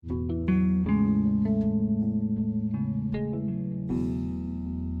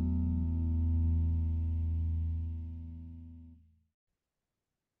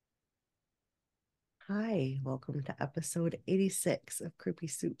welcome to episode 86 of Creepy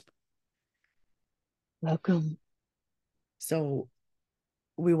Soup. Welcome. So,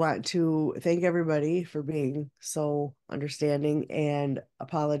 we want to thank everybody for being so understanding and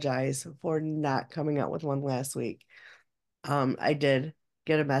apologize for not coming out with one last week. I did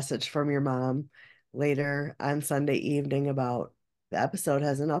get a message from your mom later on Sunday evening about the episode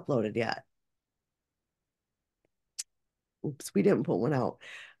hasn't uploaded yet. Oops, we didn't put one out.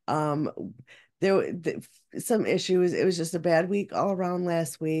 Um, there were some issues. It was just a bad week all around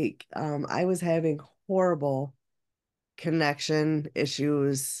last week. I was having horrible connection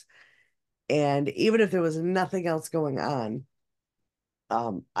issues, and even if there was nothing else going on,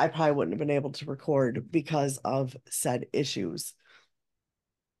 I probably wouldn't have been able to record because of said issues.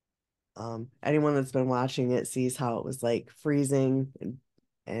 Anyone that's been watching it sees how it was like freezing,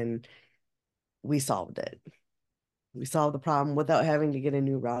 and we solved it. We solved the problem without having to get a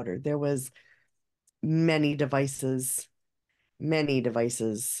new router. There was many devices, many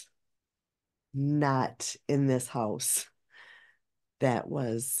devices not in this house that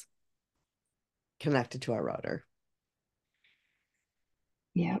was connected to our router.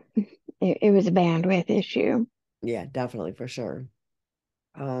 Yep. It was a bandwidth issue. Yeah, definitely for sure.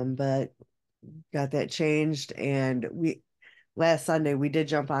 But got that changed, and we last Sunday we did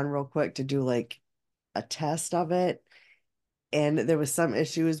jump on real quick to do like a test of it, and there was some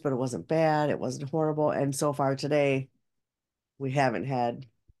issues, but it wasn't bad, it wasn't horrible, and so far today we haven't had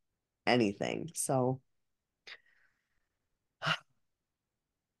anything. So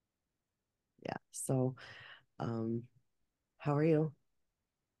yeah, so um how are you?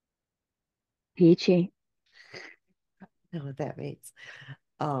 Peachy. I don't know what that means.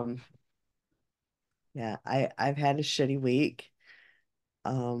 Um yeah, I've had a shitty week.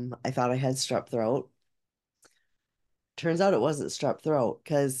 I thought I had strep throat. Turns out it wasn't strep throat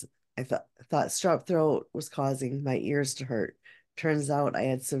because I thought strep throat was causing my ears to hurt. Turns out I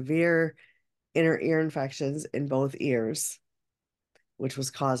had severe inner ear infections in both ears, which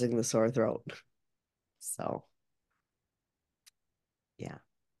was causing the sore throat. So yeah,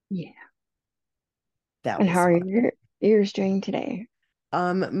 Yeah. that And how was are fun. your ears doing today?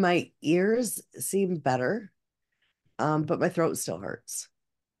 My ears seem better, but my throat still hurts.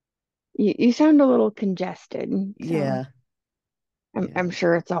 You sound a little congested, so Yeah, I'm yeah,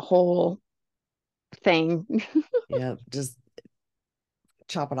 sure it's a whole thing. yeah. Just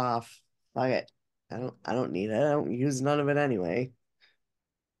chop it off. Fuck it. I don't need it. I don't use none of it anyway.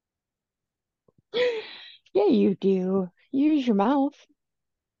 Yeah, you do. Use your mouth.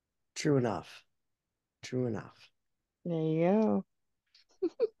 True enough. True enough. There you go.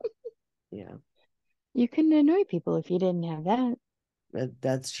 Yeah. You couldn't annoy people if you didn't have that.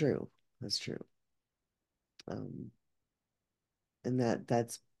 That's true. That's true. Um, and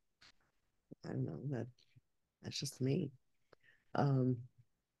that's I don't know that's just me. Um,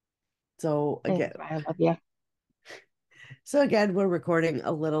 so And again, that's why I love you. we're recording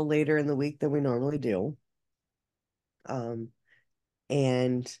a little later in the week than we normally do. Um,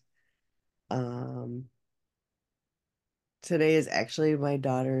 and um, today is actually my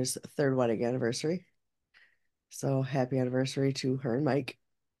daughter's third wedding anniversary. So happy anniversary to her and Mike.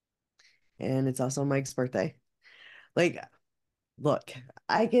 And it's also Mike's birthday. Like, look,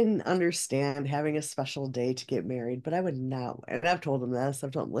 I can understand having a special day to get married, but I would not. And I've told him this.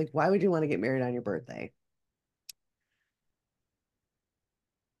 I've told him, like, why would you want to get married on your birthday?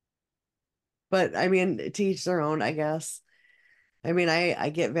 But I mean, to each their own, I guess. I mean, I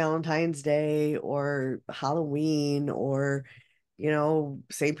get Valentine's Day or Halloween or,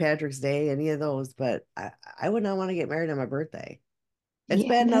 St. Patrick's Day, any of those, but I would not want to get married on my birthday. It's Yeah,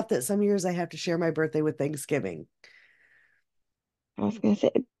 bad enough that some years I have to share my birthday with Thanksgiving. I was gonna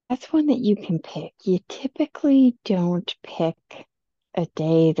say that's one that you can pick. You typically don't pick a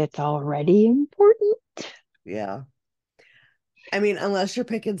day that's already important. Yeah. I mean, unless you're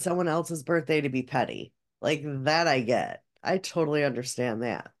picking someone else's birthday to be petty. Like that I get. I totally understand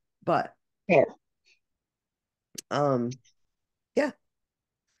that. But Fair. um yeah.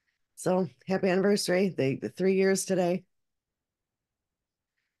 So happy anniversary. The 3 years today.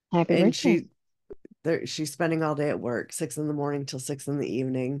 Happy And birthday. she's spending all day at work, 6 in the morning till 6 in the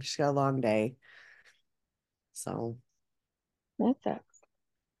evening. She's got a long day. So That sucks.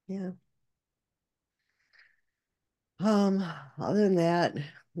 yeah. Um, Other than that,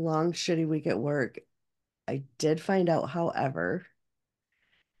 long shitty week at work. I did find out, however,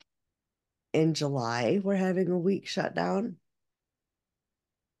 in July we're having a week shutdown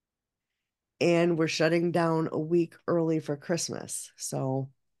and we're shutting down a week early for Christmas. So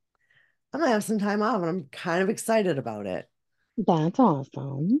I'm gonna have some time off and I'm kind of excited about it. That's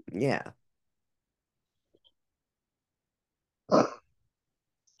awesome. Yeah.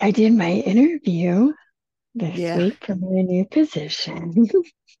 I did my interview this Yeah. week for my new position,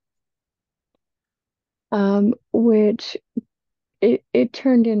 which it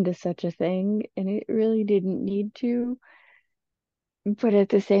turned into such a thing, and it really didn't need to. But at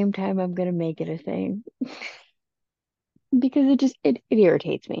the same time, I'm gonna make it a thing because it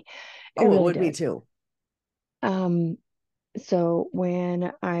irritates me. It Oh, it really would be does. too. Um, so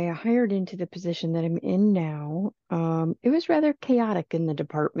when I hired into the position that I'm in now, it was rather chaotic in the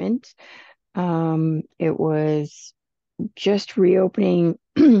department. It was just reopening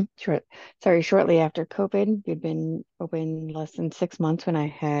shortly after COVID. We'd been open less than 6 months when I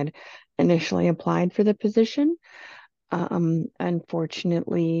had initially applied for the position.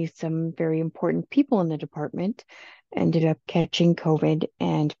 Unfortunately, some very important people in the department ended up catching COVID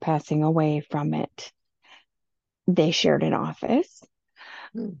and passing away from it. They shared an office.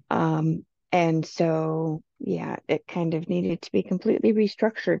 Hmm. And so, yeah, it kind of needed to be completely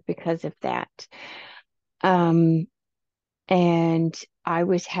restructured because of that. Um, and I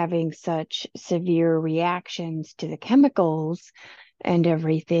was having such severe reactions to the chemicals and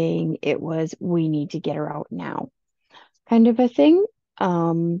everything. It was, we need to get her out now, kind of a thing.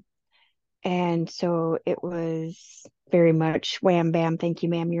 Um, and so it was very much wham bam, thank you,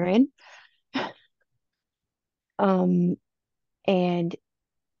 ma'am, you're in. Um, and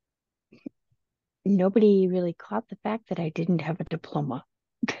nobody really caught the fact that I didn't have a diploma.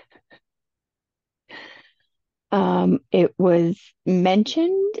 It was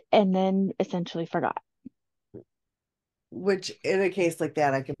mentioned and then essentially forgot. Which in a case like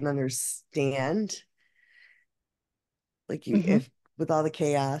that, I can understand. Like you, Hmm. if with all the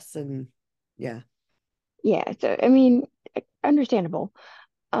chaos and yeah. Yeah, so I mean, understandable.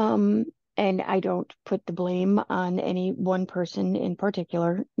 Um, and I don't put the blame on any one person in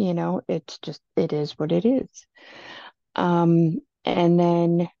particular, it's just it is what it is. And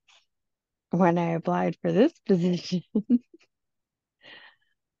then when I applied for this position,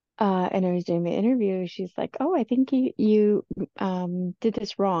 and I was doing the interview, she's like, "Oh, I think you did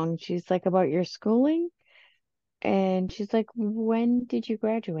this wrong." She's like, "About your schooling." And she's like, "When did you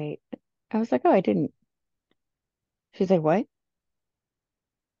graduate?" I was like, "Oh, I didn't." She's like, "What?"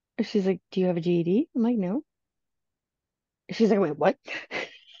 She's like, "Do you have a GED?" I'm like, "No." She's like, "Wait, what?"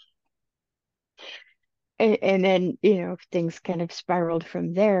 And then, things kind of spiraled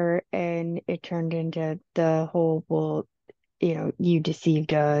from there, and it turned into the whole, well, you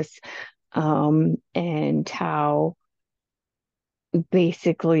deceived us, and how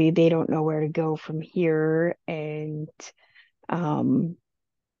basically they don't know where to go from here. And um,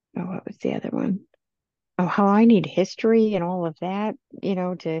 oh, what was the other one? Oh, how I need history and all of that,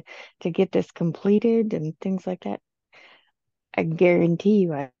 to get this completed and things like that. I guarantee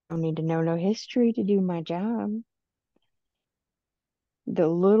you, I don't need to know no history to do my job. The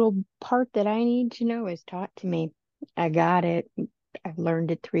little part that I need to know is taught to me. I got it. I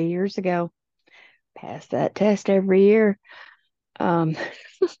learned it 3 years ago. Pass that test every year. Um,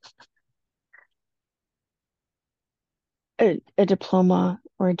 a diploma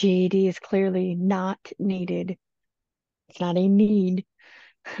or a GED is clearly not needed. It's not a need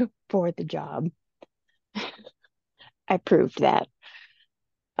for the job. I proved that.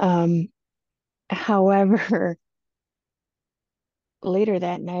 Um, However, later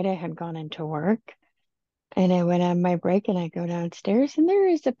that night I had gone into work and I went on my break and I go downstairs and there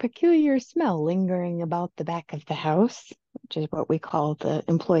is a peculiar smell lingering about the back of the house, which is what we call the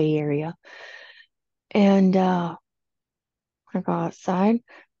employee area. And I go outside,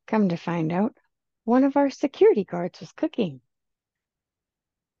 come to find out one of our security guards was cooking.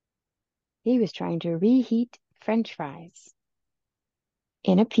 He was trying to reheat French fries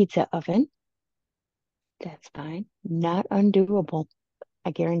in a pizza oven. That's fine. Not undoable.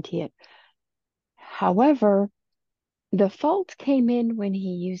 I guarantee it. However, the fault came in when he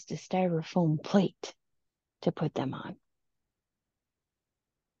used a styrofoam plate to put them on.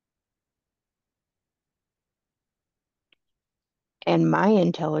 And my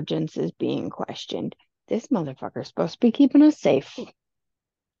intelligence is being questioned. This motherfucker's supposed to be keeping us safe.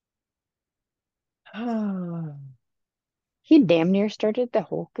 He damn near started the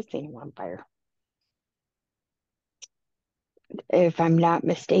whole casino on fire. If I'm not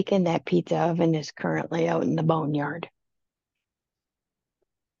mistaken, that pizza oven is currently out in the boneyard.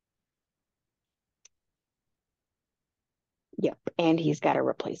 Yep. And he's got to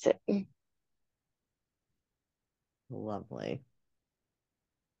replace it. Lovely.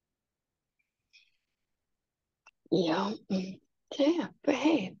 Yeah. So, yeah. But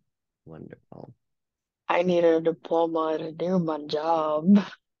hey, Wonderful. I need a diploma to do my job.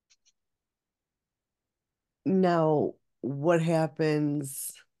 Now, what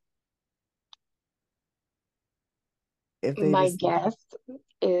happens if they My just, guess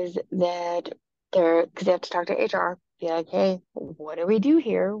is that because they have to talk to HR, be like, hey, what do we do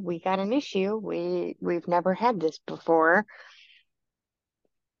here? We got an issue. We've never had this before,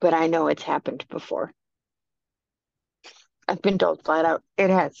 but I know it's happened before. I've been told flat out it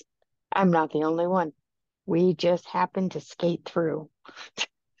has. I'm not the only one. We just happened to skate through.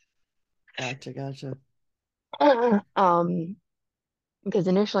 gotcha, gotcha. Um, because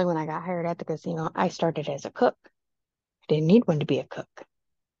initially when I got hired at the casino, I started as a cook. I didn't need one to be a cook.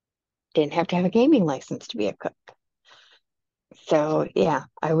 Didn't have to have a gaming license to be a cook. So yeah,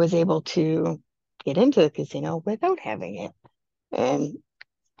 I was able to get into the casino without having it. And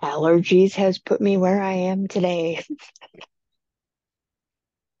allergies has put me where I am today.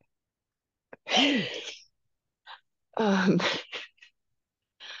 Hmm. Um,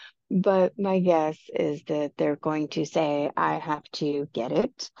 but my guess is that they're going to say I have to get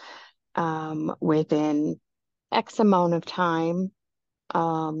it within X amount of time,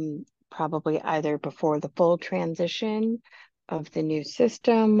 probably either before the full transition of the new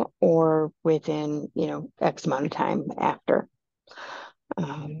system or within, X amount of time after,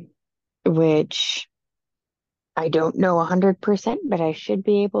 um, which I don't know 100%, but I should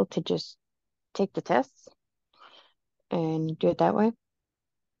be able to just take the tests and do it that way.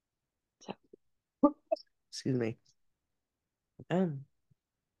 So, Excuse me. Um,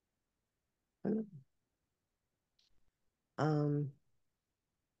 um,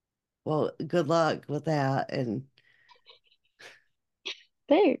 well, good luck with that. And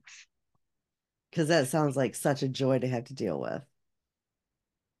thanks. because that sounds like such a joy to have to deal with.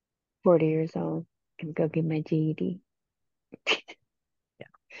 40 years old. Can go get my GED. Yeah.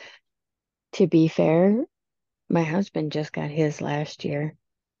 To be fair, my husband just got his last year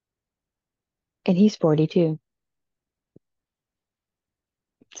and he's 42.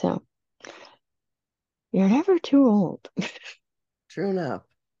 So you're never too old. True enough.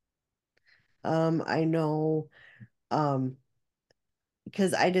 I know, um,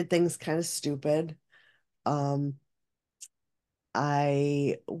 because I did things kind of stupid. Um,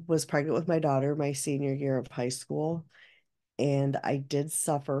 I was pregnant with my daughter my senior year of high school, and I did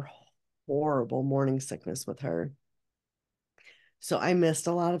suffer horrible morning sickness with her. So I missed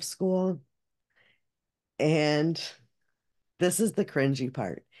a lot of school. And this is the cringy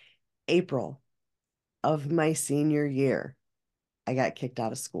part. April of my senior year, I got kicked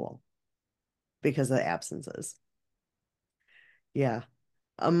out of school because of the absences. Yeah,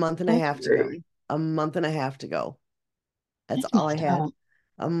 a month and a That's half to go. rude. A month and a half to go. That's That's all I messed had. up.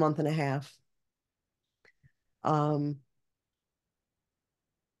 A month and a half. Um,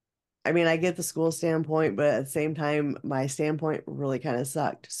 I mean, I get the school standpoint, but at the same time, my standpoint really kind of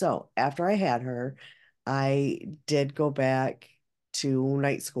sucked. So after I had her, I did go back to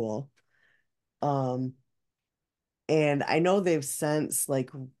night school. Um, and I know they've since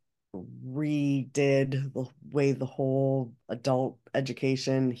like redid the way the whole adult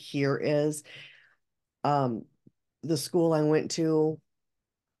education here is. Um, the school I went to,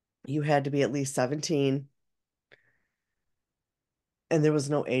 you had to be at least 17 and there was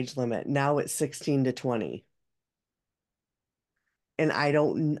no age limit. Now it's 16 to 20. And I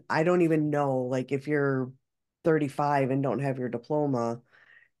don't even know like if you're 35 and don't have your diploma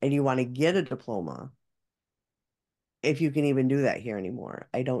and you want to get a diploma, if you can even do that here anymore.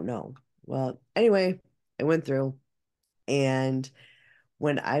 I don't know. Well, anyway, I went through and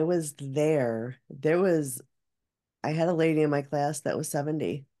when I was there, I had a lady in my class that was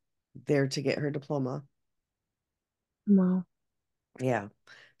 70 there to get her diploma. Wow. Yeah.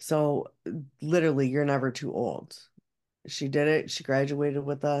 So literally, you're never too old. She did it. She graduated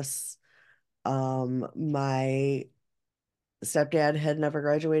with us. My stepdad had never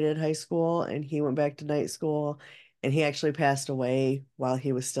graduated high school and he went back to night school and he actually passed away while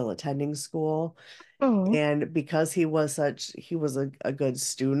he was still attending school. Oh. And because he was a good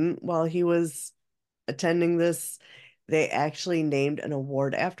student while he was attending this, they actually named an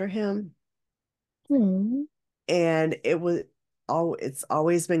award after him. Hmm. And it's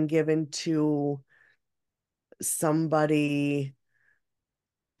always been given to somebody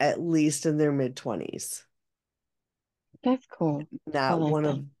at least in their mid 20s, That's cool. I not like one that.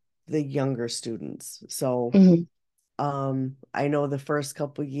 of the younger students. So Hmm. I know the first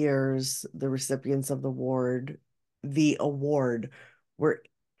couple years, the recipients of the award were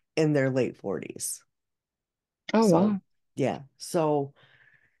in their late 40s. Oh, So, wow. yeah. So,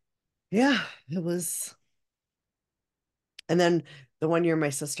 yeah, it was. And then the one year my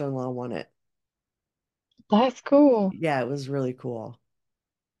sister-in-law won it. That's cool. Yeah, it was really cool.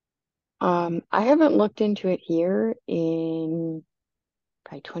 I haven't looked into it here in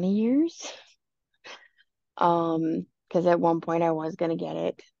probably 20 years. Because at one point I was gonna get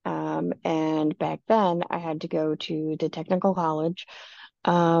it. And back then I had to go to the technical college.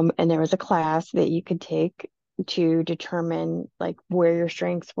 And there was a class that you could take to determine like where your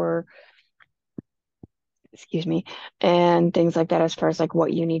strengths were, excuse me, and things like that as far as like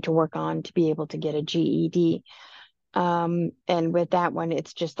what you need to work on to be able to get a GED. And with that one,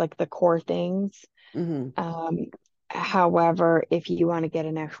 it's just like the core things. Hmm. Um, However, if you want to get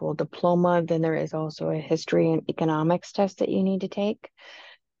an actual diploma, then there is also a history and economics test that you need to take.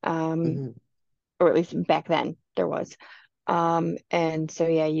 Um, Hmm. or at least back then there was. And so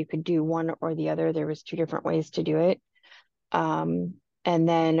yeah, you could do one or the other. There was two different ways to do it. Um, and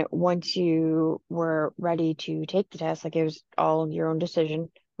then once you were ready to take the test, like it was all your own decision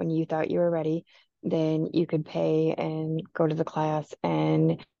when you thought you were ready, then you could pay and go to the class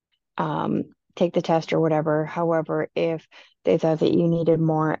and take the test or whatever. However, if they thought that you needed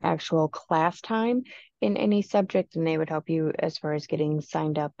more actual class time in any subject, then they would help you as far as getting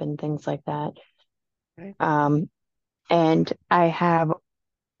signed up and things like that. Okay. Um, and I have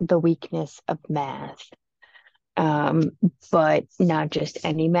the weakness of math, um, but not just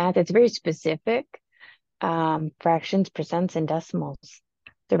any math. It's very specific, fractions, percents, and decimals.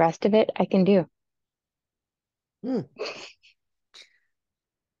 The rest of it I can do. Hmm.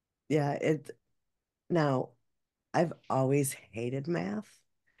 Yeah, it now I've always hated math.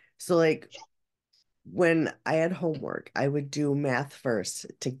 So like when I had homework, I would do math first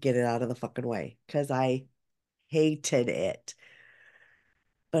to get it out of the fucking way because I hated it,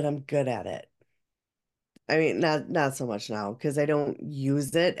 but I'm good at it. I mean, not so much now because I don't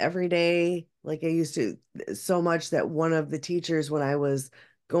use it every day like I used to so much that one of the teachers when I was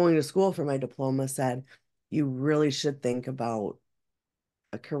going to school for my diploma said, "You really should think about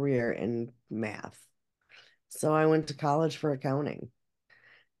a career in math." So I went to college for accounting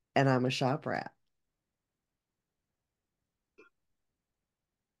and I'm a shop rat.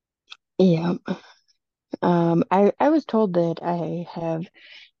 Yeah. I was told that I have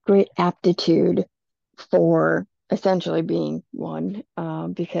great aptitude for essentially being one,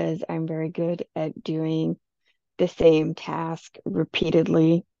 because I'm very good at doing the same task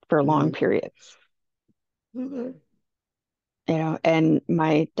repeatedly for long Mhm. periods, and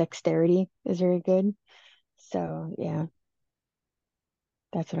my dexterity is very good. So yeah,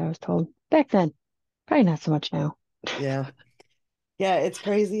 that's what I was told back then. Probably not so much now. Yeah. Yeah, it's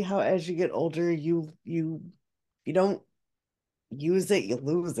crazy how as you get older, you don't use it, you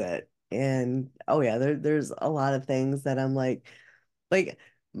lose it. And oh yeah, there's a lot of things that I'm like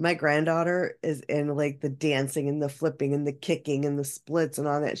my granddaughter is in like the dancing and the flipping and the kicking and the splits and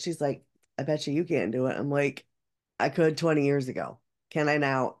all that. She's like, I bet you can't do it. I'm like, I could 20 years ago. Can I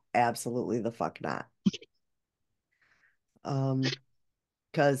now? Absolutely the fuck not. Um,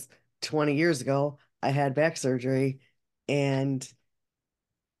 because 20 years ago I had back surgery and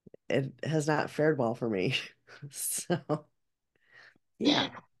it has not fared well for me. So yeah.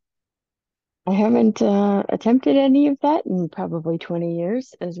 I haven't attempted any of that in probably 20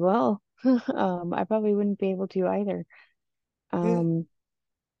 years as well. I probably wouldn't be able to either. Um,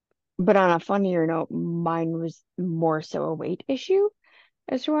 but on a funnier note, mine was more so a weight issue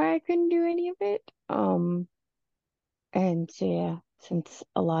as to why I couldn't do any of it. And so yeah, since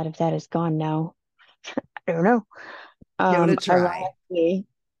a lot of that is gone now, I don't know. Give it a try.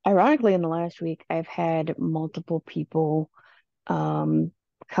 Ironically, in the last week, I've had multiple people um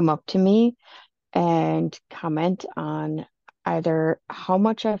come up to me and comment on either how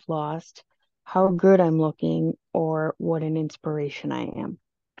much I've lost, how good I'm looking, or what an inspiration I am.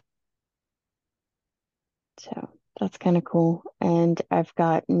 So that's kind of cool. And I've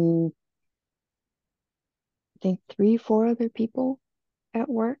gotten, I think, three, four other people at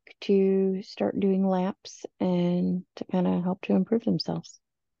work to start doing laps and to kind of help to improve themselves.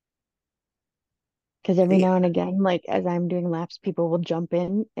 Because every See, now and again, like as I'm doing laps, people will jump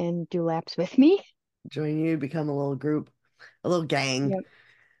in and do laps with me. join you, become a little group, a little gang. Yep.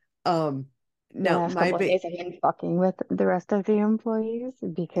 Um, The no, last my couple of big days, I've been fucking with the rest of the employees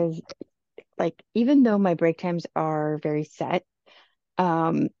because, like, even though my break times are very set,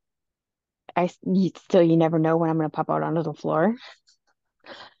 um, still you never know when I'm gonna pop out onto the floor,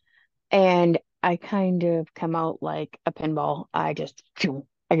 and I kind of come out like a pinball. I just, phew,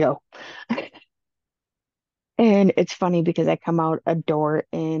 I go. And it's funny because I come out a door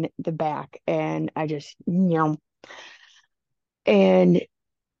in the back and I just, and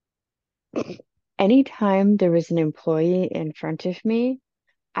anytime there was an employee in front of me,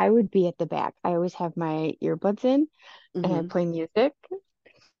 I would be at the back. I always have my earbuds in and I Mhm. play music.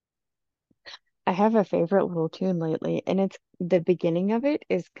 I have a favorite little tune lately, and it's the beginning of it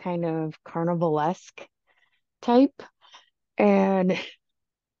is kind of carnivalesque type. And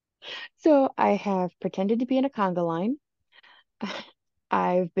so I have pretended to be in a conga line.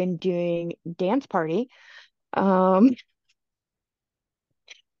 I've been doing dance party. Um,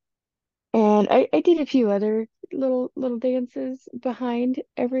 and I did a few other little dances behind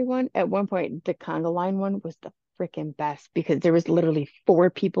everyone. At one point, the conga line one was the freaking best because there was literally four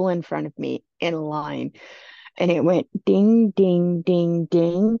people in front of me in line, and it went ding, ding, ding,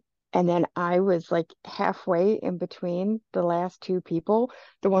 ding. And then I was like halfway in between the last two people.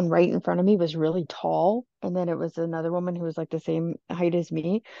 The one right in front of me was really tall. And then it was another woman who was like the same height as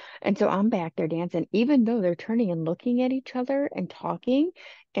me. And so I'm back there dancing, even though they're turning and looking at each other and talking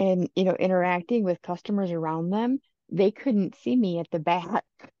and, interacting with customers around them. They couldn't see me at the back.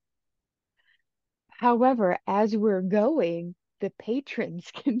 However, as we're going, the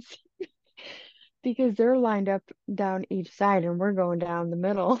patrons can see because they're lined up down each side and we're going down the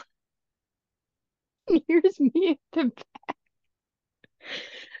middle. Here's me at the back.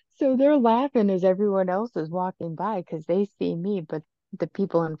 So they're laughing as everyone else is walking by because they see me, but the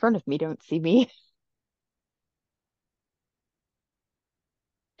people in front of me don't see me.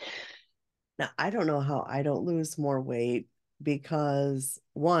 Now, I don't know how I don't lose more weight because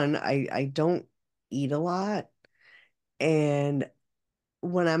one, I don't eat a lot, and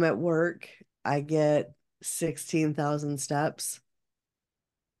when I'm at work, I get 16,000 steps.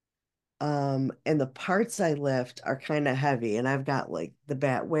 And the parts I lift are kind of heavy, and I've got like the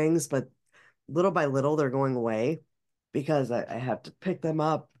bat wings, but little by little they're going away because I have to pick them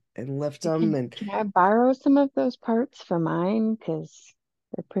up and lift them. And Can I borrow some of those parts for mine? Because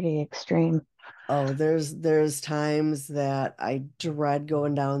they're pretty extreme. oh, there's times that I dread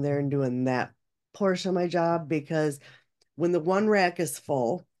going down there and doing that portion of my job because when the one rack is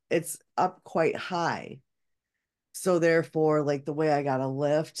full, it's up quite high. So therefore, like the way I gotta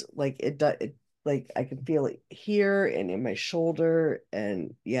lift, like it does it like I can feel it here and in my shoulder.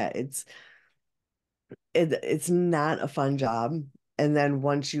 And yeah, it's not a fun job. And then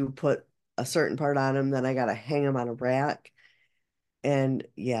once you put a certain part on them, then I gotta hang them on a rack. And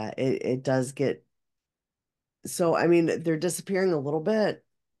yeah, it does get so I mean they're disappearing a little bit.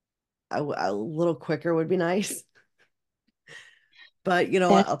 A little quicker would be nice. But you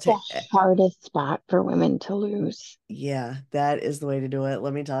know what? That's I'll the take hardest spot for women to lose. yeah, that is the way to do it.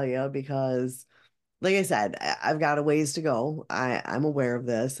 Let me tell you, because like I said, I've got a ways to go. I'm aware of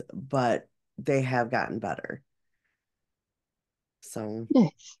this, but they have gotten better. So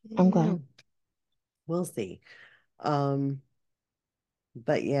Nice. I'm yeah, glad. we'll see. Um,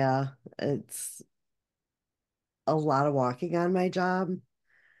 but yeah, it's a lot of walking on my job.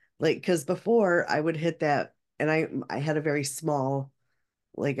 Like, because before I would hit that, and I had a very small,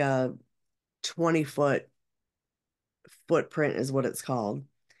 like a 20-foot footprint is what it's called.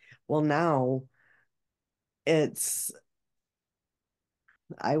 Well, now it's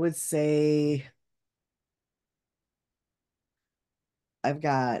I would say I've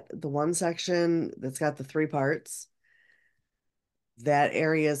got the one section that's got the three parts. That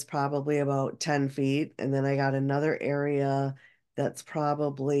area is probably about 10 feet. And then I got another area that's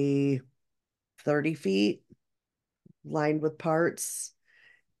probably 30 feet lined with parts.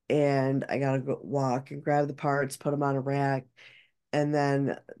 And I got to go walk and grab the parts, put them on a rack. And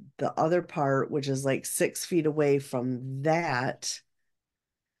then the other part, which is like 6 feet away from that,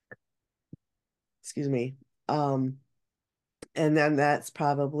 excuse me, um, and then that's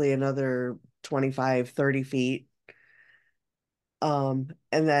probably another 25, 30 feet. And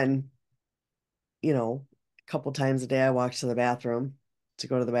then, a couple times a day I walk to the bathroom to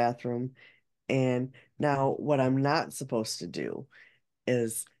go to the bathroom. And now what I'm not supposed to do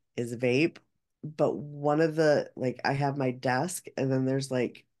is vape, but one of the like I have my desk and then there's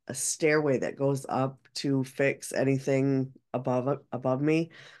like a stairway that goes up to fix anything above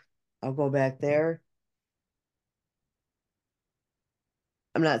me. I'll go back there.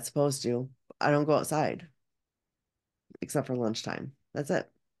 I'm not supposed to. I don't go outside except for lunchtime. That's it.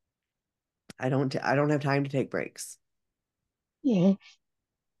 I don't have time to take breaks. Yeah,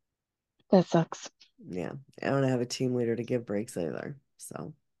 that sucks. Yeah. I don't have a team leader to give breaks either.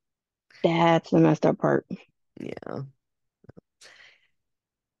 So, That's the messed up part. yeah.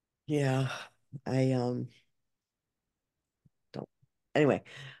 Yeah. I don't. Anyway,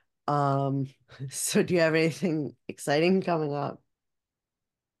 um so do you have anything exciting coming up?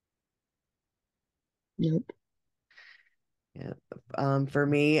 Nope. Yeah. For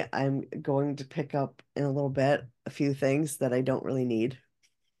me, I'm going to pick up in a little bit a few things that I don't really need,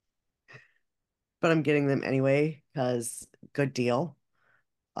 but I'm getting them anyway because good deal.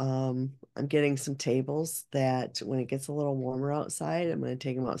 I'm getting some tables that when it gets a little warmer outside, I'm going to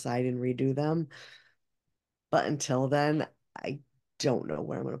take them outside and redo them. But until then, I don't know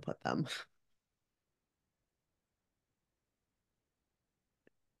where I'm going to put them.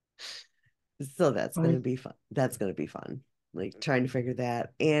 So that's going to Fun. be fun. That's going to be fun. Like trying to figure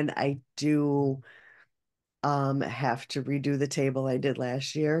that. And I do have to redo the table I did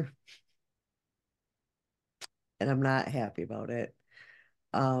last year, and I'm not happy about it.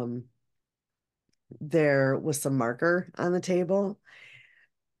 Um there was some marker on the table,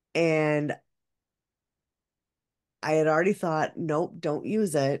 and I had already thought, nope, don't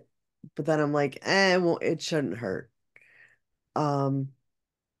use it. But then I'm like, well, it shouldn't hurt. Um,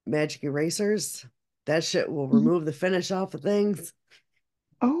 magic erasers, that shit will Mhm. remove the finish off of things.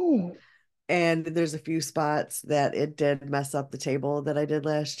 Oh, And there's a few spots that it did mess up the table that I did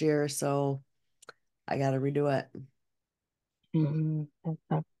last year, so I gotta redo it.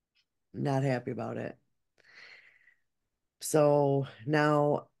 that's Not happy about it. So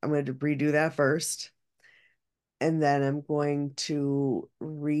now I'm going to redo that first, and then I'm going to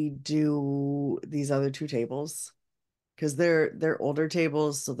redo these other two tables because they're older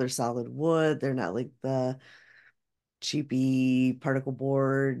tables, so they're solid wood. They're not like the cheapy particle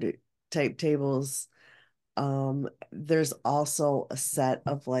board type tables. There's also a set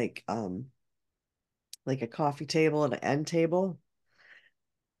of like a coffee table and an end table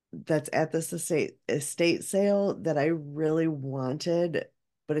that's at this estate sale that I really wanted,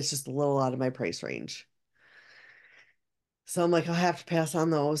 but it's just a little out of my price range. So I'm like, I'll have to pass on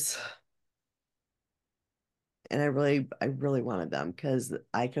those. And I really wanted them because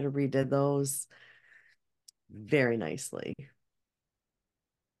I could have redid those very nicely,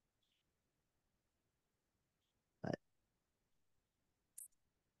 but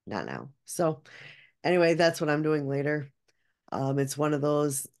not now. So anyway, that's what I'm doing later. It's one of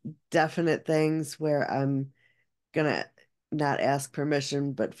those definite things where I'm gonna not ask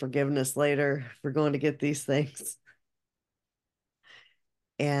permission, but forgiveness later for going to get these things.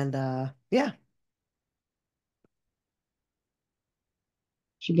 And yeah,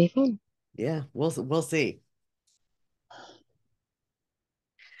 should be fun. yeah, we'll see.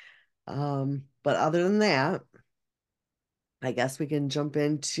 But other than that, I guess we can jump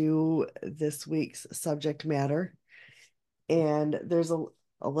into this week's subject matter. And there's a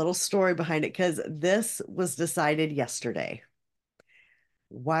little story behind it because this was decided yesterday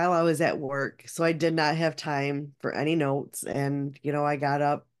while I was at work. So I did not have time for any notes. And, I got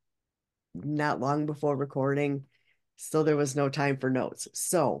up not long before recording. So there was no time for notes.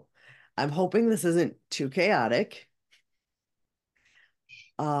 So I'm hoping this isn't too chaotic.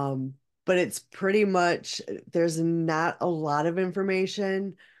 Um, but it's pretty much, there's not a lot of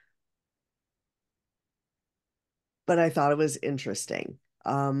information, but I thought it was interesting.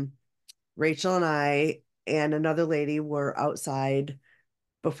 Rachel and I and another lady were outside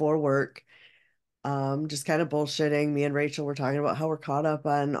before work, just kind of bullshitting. Me and Rachel were talking about how we're caught up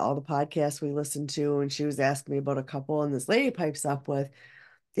on all the podcasts we listen to, and she was asking me about a couple, and this lady pipes up with,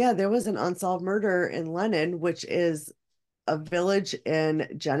 yeah, there was an unsolved murder in Lennon, which is a village in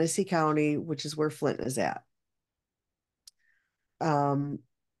Genesee County, which is where Flint is at. Um,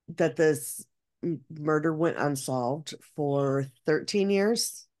 that this murder went unsolved for 13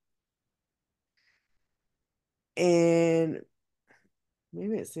 years. And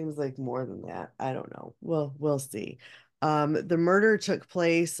maybe it seems like more than that. I don't know. We'll see. The murder took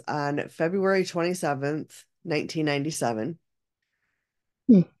place on February 27th, 1997.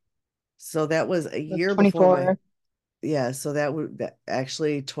 Hmm. So that was a That's year before my, 24. yeah, so that would that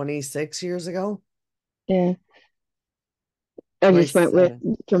actually 26 years ago. Yeah. I just went with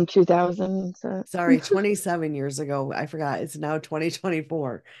 27. from 2000. So Sorry, 27 years ago. I forgot. It's now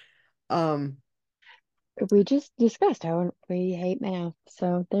 2024. Um, we just discussed how we hate math.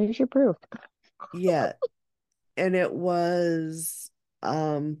 So there's your proof. yeah, and it was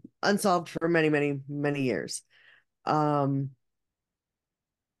unsolved for many, many, many years. Um,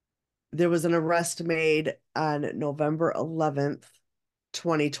 there was an arrest made on November 11th,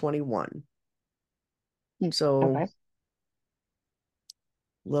 2021. Hmm. So Okay.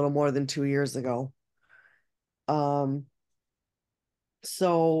 a little more than 2 years ago. Um,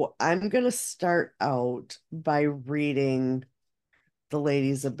 so I'm gonna start out by reading the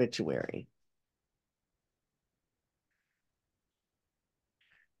lady's obituary.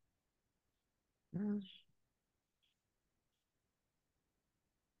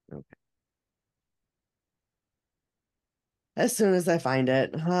 Okay. As soon as I find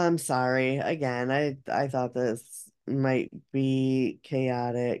it, I'm sorry. Again, I thought this might be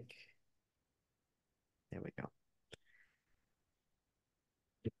chaotic. There we go.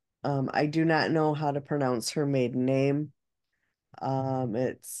 I do not know how to pronounce her maiden name.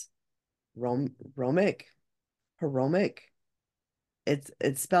 It's Romic, Heromic. It's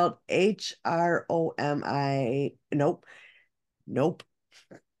spelled Hromi. Nope, nope.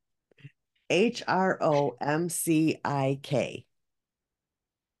 Hromcik.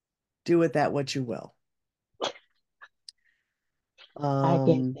 Do with that what you will. I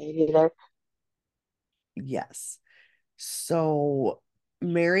can't Um, say it either. yes. So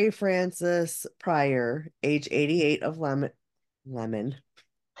Mary Frances Prior, age 88 of Lemon.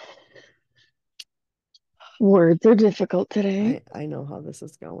 Words are difficult today. I know how this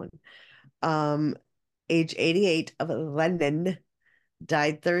is going. Um, age 88 of Lennon,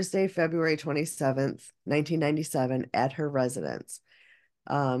 died Thursday, February 27th, 1997, at her residence.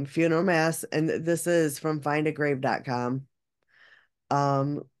 Funeral mass, and this is from findagrave.com.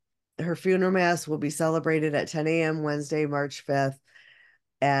 Um, Her funeral mass will be celebrated at 10 a.m. Wednesday, March 5th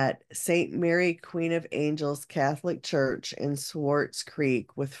at St. Mary Queen of Angels Catholic Church in Swartz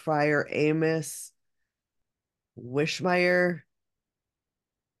Creek with Friar Amos Wishmeyer.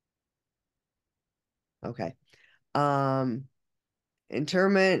 Okay. Um,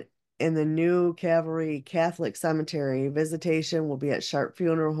 Interment in the New Calvary Catholic Cemetery. Visitation will be at Sharp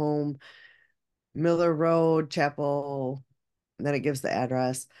Funeral Home, Miller Road, Chapel. And then it gives the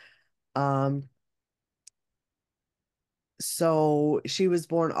address. Um, so she was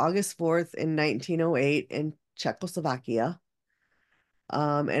born August 4th in 1908 in Czechoslovakia,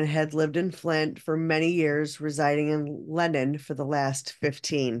 and had lived in Flint for many years, residing in Lenin for the last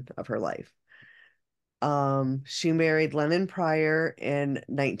 15 of her life. She married Lennon Prior in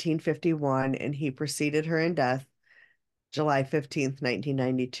 1951, and he preceded her in death July 15th,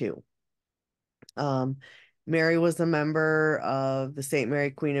 1992. Um, Mary was a member of the St. Mary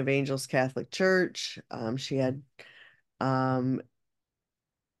Queen of Angels Catholic Church. Um,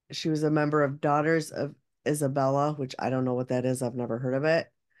 she was a member of Daughters of Isabella, which I don't know what that is. I've never heard of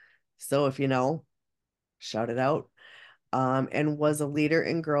it. So if you know, shout it out. And was a leader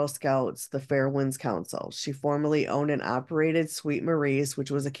in Girl Scouts, the Fair Winds Council. She formerly owned and operated Sweet Marie's, which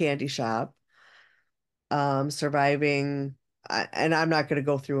was a candy shop. Surviving, and I'm not going to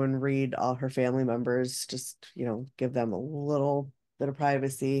go through and read all her family members, just, give them a little bit of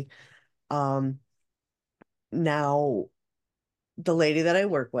privacy. Um, Now, the lady that I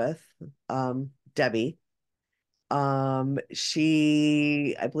work with, Debbie,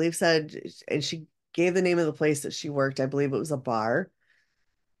 she, I believe, said, and she gave the name of the place that she worked. I believe it was a bar.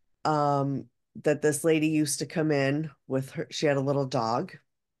 um that this lady used to come in with her. She had a little dog,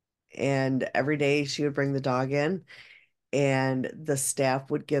 and every day she would bring the dog in, and the staff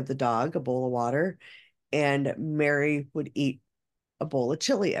would give the dog a bowl of water, and Mary would eat a bowl of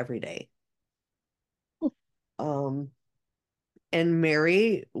chili every day. um and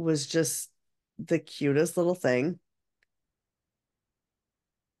Mary was just the cutest little thing.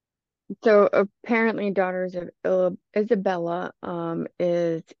 So apparently, Daughters of Isabella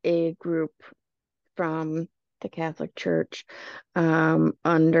is a group from the Catholic Church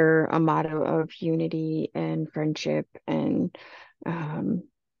under a motto of unity and friendship and um,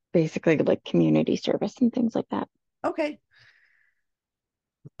 basically like community service and things like that. Okay.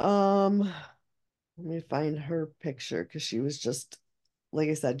 um Let me find her picture, because she was just, like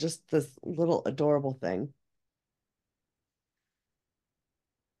I said, just this little adorable thing.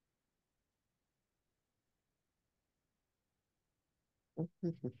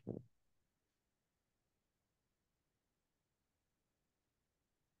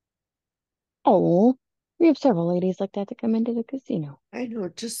 Oh, we have several ladies like that come into the casino. I know,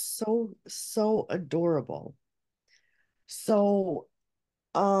 just so adorable. So,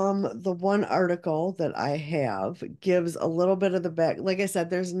 the one article that I have gives a little bit of the back. Like I said,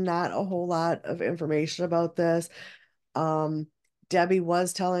 there's not a whole lot of information about this. Um, Debbie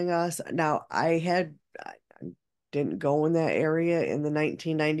was telling us. Now, I didn't go in that area in the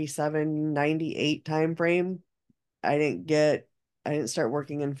 1997, 98 time frame. I didn't start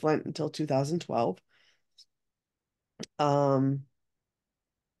working in Flint until 2012. Um,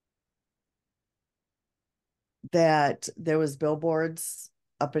 that there was billboards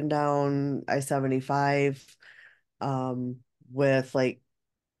up and down I-75, um, with like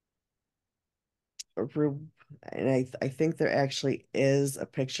a room, and I think there actually is a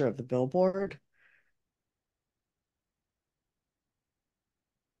picture of the billboard.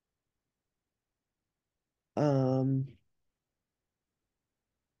 Um,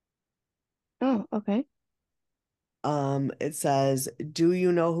 Oh, okay. it says, "Do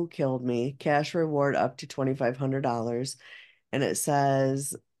you know who killed me? Cash reward up to $2,500." And it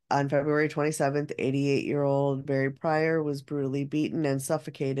says, On February 27th, 88-year-old Mary Prieur was brutally beaten and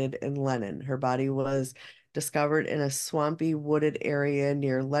suffocated in Lennon. Her body was discovered in a swampy wooded area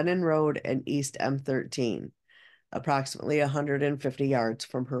near Lennon Road and East M13, approximately 150 yards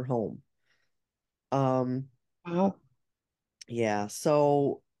from her home. Um, Wow. yeah,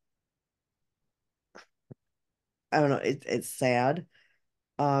 so I don't know, it's sad.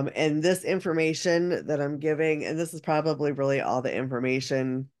 And this information that I'm giving, and this is probably really all the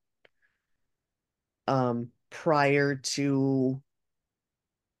information prior to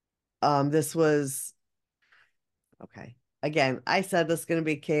this was okay. Again, I said this is going to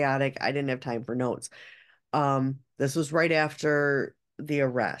be chaotic. I didn't have time for notes. This was right after the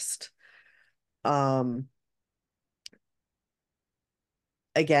arrest. Um,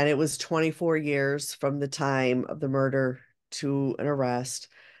 Again, it was 24 years from the time of the murder to an arrest.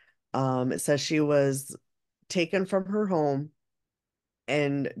 It says she was taken from her home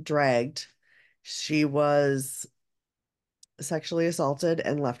and dragged. She was sexually assaulted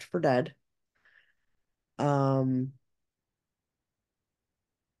and left for dead. Um,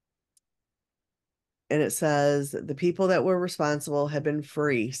 and it says the people that were responsible had been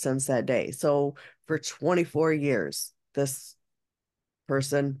free since that day. So for 24 years, this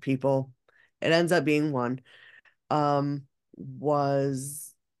person, people, it ends up being one,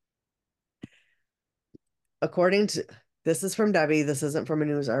 was according to this is from Debbie, this isn't from a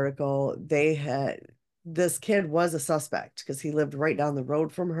news article. They had this kid was a suspect because he lived right down the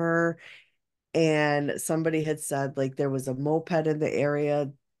road from her. And somebody had said like there was a moped in the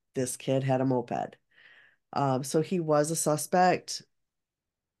area. This kid had a moped. So he was a suspect,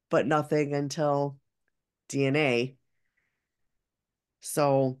 but nothing until DNA.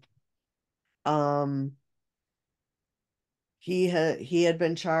 So, um, he had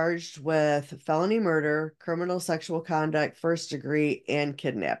been charged with felony murder, criminal sexual conduct, first degree, and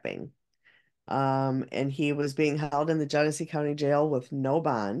kidnapping. And he was being held in the Genesee County Jail with no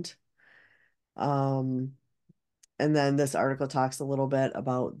bond. Um, and then this article talks a little bit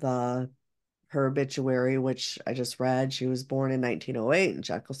about the her obituary, which I just read. She was born in 1908 in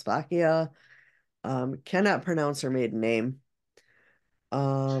Czechoslovakia. Cannot pronounce her maiden name.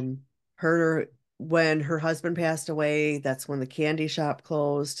 Um, her when her husband passed away, that's when the candy shop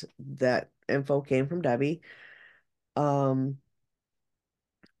closed. That info came from Debbie. Um,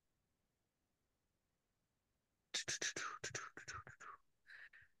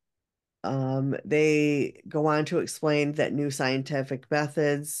 they go on to explain that new scientific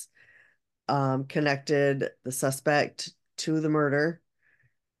methods connected the suspect to the murder.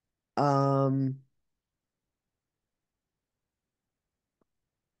 Um,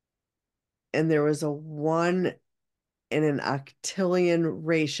 and there was a one in an octillion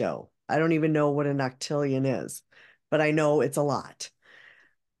ratio. I don't even know what an octillion is, but I know it's a lot.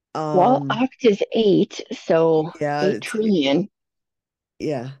 Well, Um, oct is eight, so yeah, 8 trillion.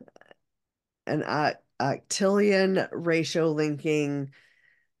 yeah, an octillion ratio linking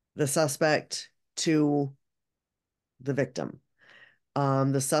the suspect to the victim.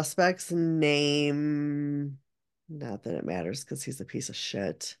 The suspect's name, not that it matters because he's a piece of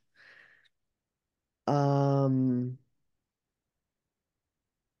shit. Um,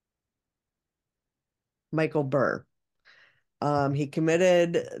 Michael Burr. He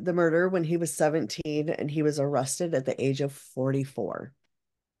committed the murder when he was 17 and he was arrested at the age of 44.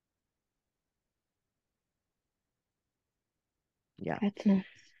 Yeah. That's nuts.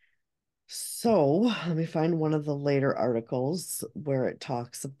 So let me find one of the later articles where it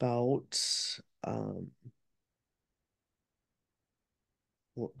talks about um,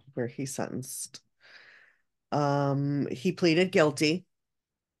 where he sentenced. He pleaded guilty.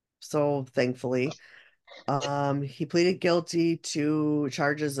 So thankfully, he pleaded guilty to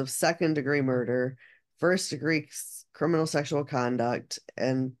charges of second degree murder, first degree criminal sexual conduct,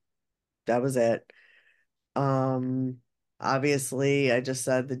 and that was it. Um, Obviously, I just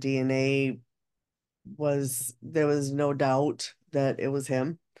said the DNA was there was no doubt that it was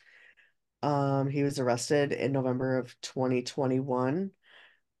him. He was arrested in November of 2021.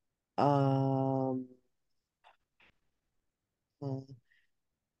 Um, uh,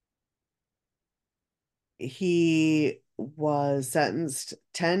 he was sentenced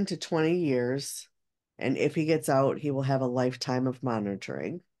 10 to 20 years, and if he gets out, he will have a lifetime of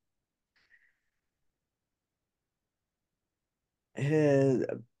monitoring. His,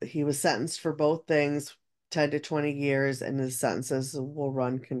 he was sentenced for both things, 10 to 20 years, and his sentences will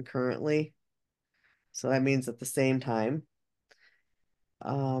run concurrently. So that means at the same time.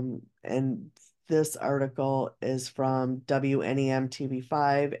 And this article is from WNEM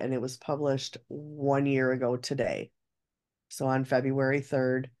TV5, and it was published 1 year ago today. So on February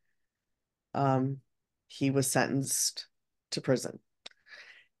 3rd. um, he was sentenced to prison.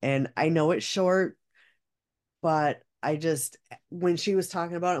 And I know it's short, but I just, when she was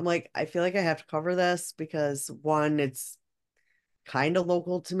talking about it, I'm like, I feel like I have to cover this because one, it's kind of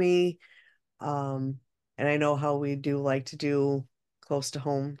local to me. Um, and I know how we do like to do close to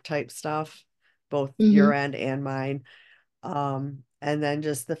home type stuff, both Hmm. your end and mine. And then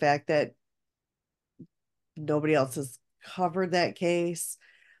just the fact that nobody else has covered that case.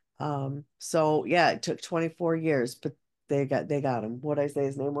 So yeah, it took 24 years, but they got him. What I say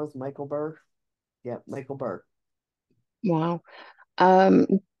his name was Michael Burr. Yeah, Michael Burr. Wow. Um,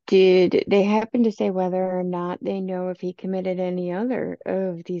 did they happen to say whether or not they know if he committed any other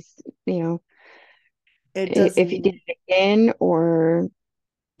of these, you know, It if he did doesn't it again or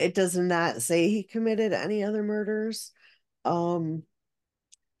it does not say he committed any other murders. Um,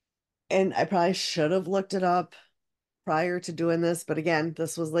 and I probably should have looked it up prior to doing this, but again,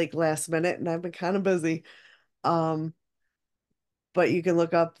 this was like last minute and I've been kind of busy. Um, but you can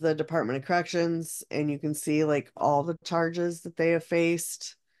look up the Department of Corrections and you can see like all the charges that they have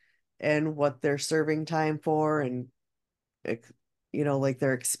faced and what they're serving time for and like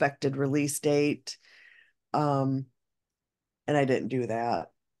their expected release date. Um, and I didn't do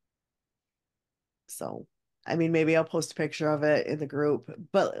that. So, I mean, maybe I'll post a picture of it in the group.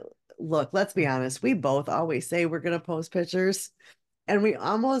 But look, let's be honest, we both always say we're gonna post pictures and we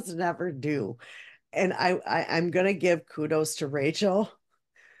almost never do. And I'm gonna give kudos to Rachel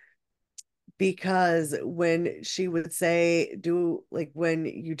because when she would say, do like when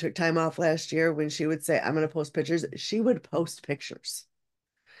you took time off last year, when she would say, I'm gonna post pictures, she would post pictures.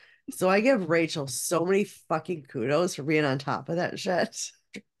 So I give Rachel so many fucking kudos for being on top of that shit.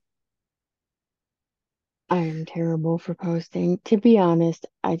 I am terrible for posting. To be honest,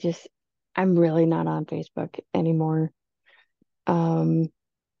 I'm really not on Facebook anymore. Um,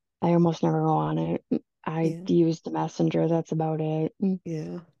 I almost never go on it. I Yeah, use the messenger, that's about it.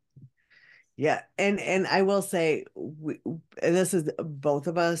 yeah, yeah. And I will say, and this is both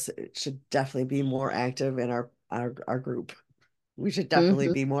of us should definitely be more active in our group. We should definitely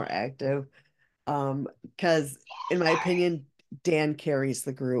Hmm. be more active. Because in my Sorry. opinion, Dan carries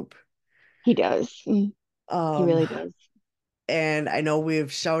the group. He does. He Um, really does. and I know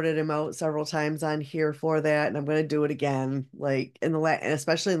we've shouted him out several times on here for that, and I'm going to do it again. Like and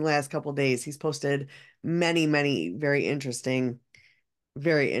especially in the last couple of days, he's posted many, many very interesting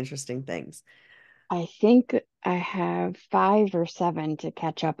things. I think I have 5 or 7 to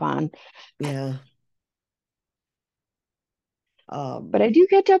catch up on, Yeah. Um, but I do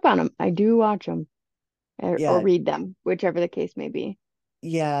catch up on them. I do watch them or yeah, read them, whichever the case may be.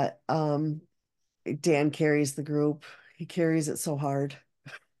 yeah. Dan carries the group. He carries it so hard.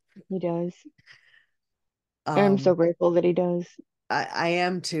 He does. I'm so Um, grateful that he does. I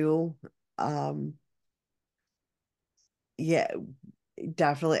am too. Um, yeah,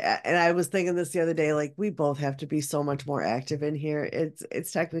 definitely. And I was thinking this the other day, like we both have to be so much more active in here.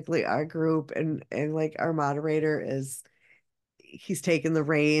 It's technically our group and like our moderator is he's taking the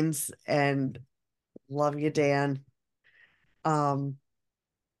reins and love you, Dan. Um,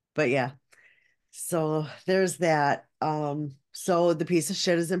 but yeah, so there's that. So the piece of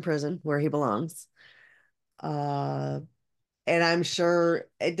shit is in prison where he belongs. Uh, and I'm sure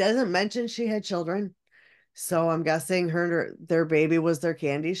it doesn't mention she had children. So I'm guessing their baby was their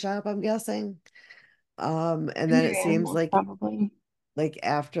candy shop, I'm guessing. And then it Yeah, seems most probably. like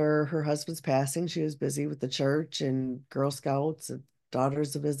after her husband's passing, she was busy with the church and Girl Scouts and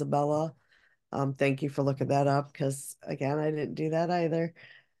Daughters of Isabella. Thank you for looking that up because again, I didn't do that either.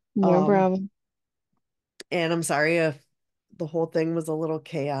 No Um, problem. and I'm sorry if the whole thing was a little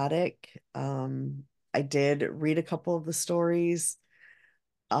chaotic. I did read a couple of the stories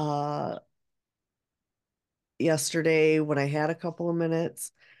uh yesterday when I had a couple of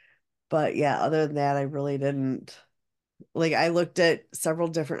minutes. But yeah, other than that, I really didn't. Like I looked at several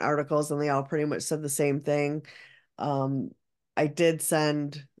different articles and they all pretty much said the same thing. Um, I did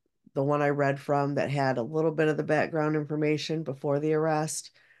send the one I read from that had a little bit of the background information before the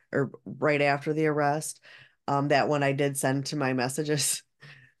arrest or right after the arrest. That one I did send to my messages.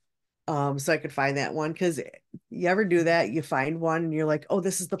 So I could find that one because you ever do that? You find one and you're like, oh,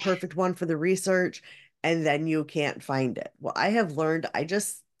 this is the perfect one for the research, and then you can't find it. Well, I have learned I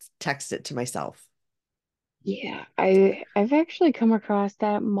just text it to myself. Yeah, I've actually come across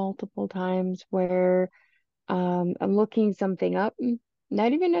that multiple times where I'm looking something up,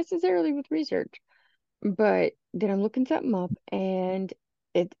 not even necessarily with research, but then I'm looking something up and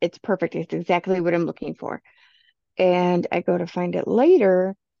it's perfect. It's exactly what I'm looking for. And I go to find it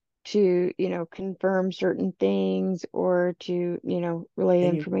later to, confirm certain things or to, relay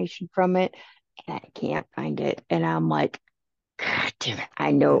And you, information from it, and I can't find it. And I'm like, God damn it,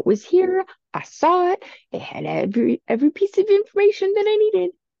 I know yep, it was here. I saw it. It had every piece of information that I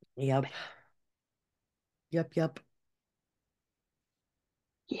needed. yep, yep.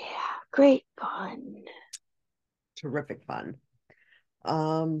 Yeah, great fun. Terrific fun.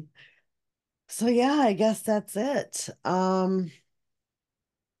 Um, so yeah, I guess that's it.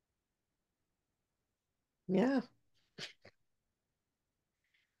 Yeah,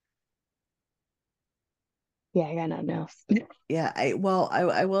 Yeah, I got nothing else. yeah. I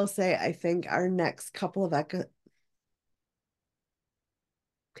will say I think our next couple of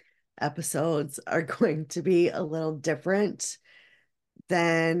episodes are going to be a little different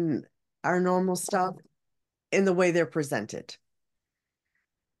than our normal stuff in the way they're presented.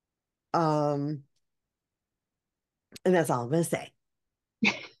 Um, and that's all I'm gonna say.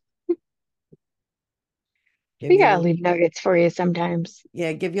 Give We you a gotta little, leave nuggets for you sometimes.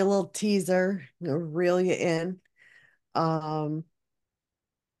 yeah, give you a little teaser, reel you in. Um,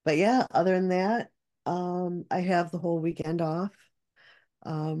 but yeah, other than that, I have the whole weekend off.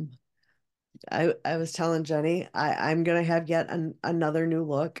 Um, I was telling Jenny I'm gonna have yet another new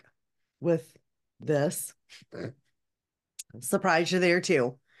look with this. Surprise you there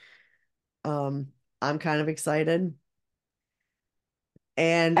too. I'm kind of excited.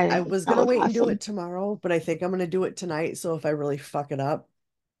 And I I think it was gonna smells wait and do awesome. it tomorrow, but I think I'm gonna do it tonight. So if I really fuck it up,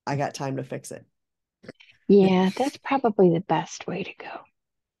 I got time to fix it. Yeah, that's probably the best way to go.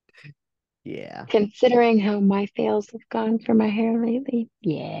 Yeah. Considering how my fails have gone for my hair lately.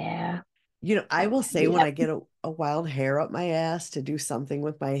 Yeah, I I'm will gonna say be when I happy. get a wild hair up my ass to do something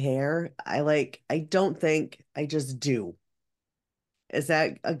with my hair, I don't think I just do. Is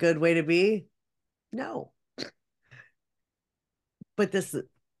that a good way to be? No. But this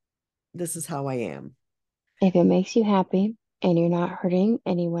is how I am. If it makes you happy and you're not hurting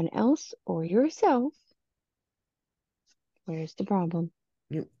anyone else or yourself, where's the problem?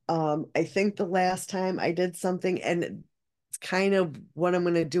 I think the last time I did something, and it's kind of what I'm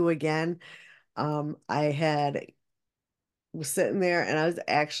gonna do again. I had was sitting there and I was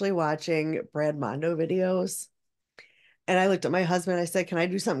actually watching Brad Mondo videos. And I looked at my husband. I said, "Can I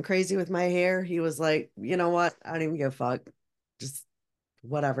do something crazy with my hair?" He was like, "You know what? I don't even give a fuck. Just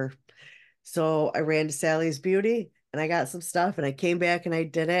whatever." So I ran to Sally's Beauty and I got some stuff and I came back and I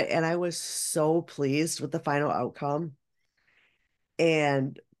did it. And I was so pleased with the final outcome.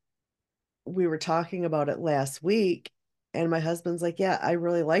 And we were talking about it last week. And my husband's like, "Yeah, I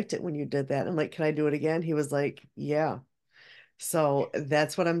really liked it when you did that." I'm like, "Can I do it again?" He was like, "Yeah." So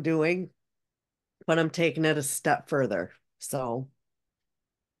that's what I'm doing, but I'm taking it a step further. So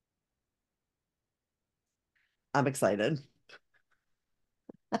I'm excited.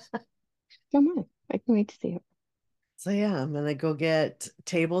 Come on, I can wait to see it. So yeah, I'm gonna go get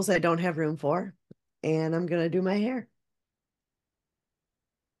tables I don't have room for, and I'm gonna do my hair.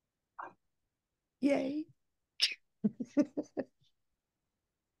 Yay.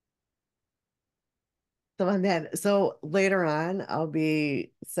 So on that, so later on, I'll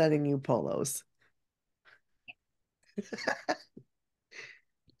be sending you polos. I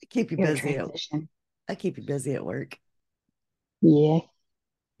keep you Your busy. transition. I keep you busy at work. Yeah.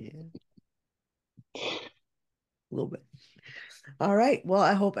 Yeah, a little bit. All right. Well,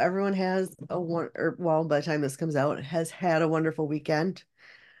 I hope everyone has a one or well, by the time this comes out, has had a wonderful weekend.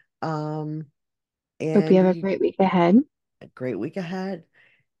 Um, Hope you and have a you great week ahead. a great week ahead.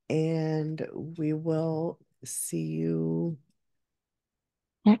 And we will see you,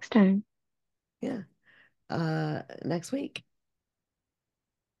 Next time. yeah, next week.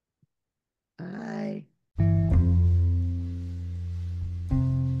 Bye.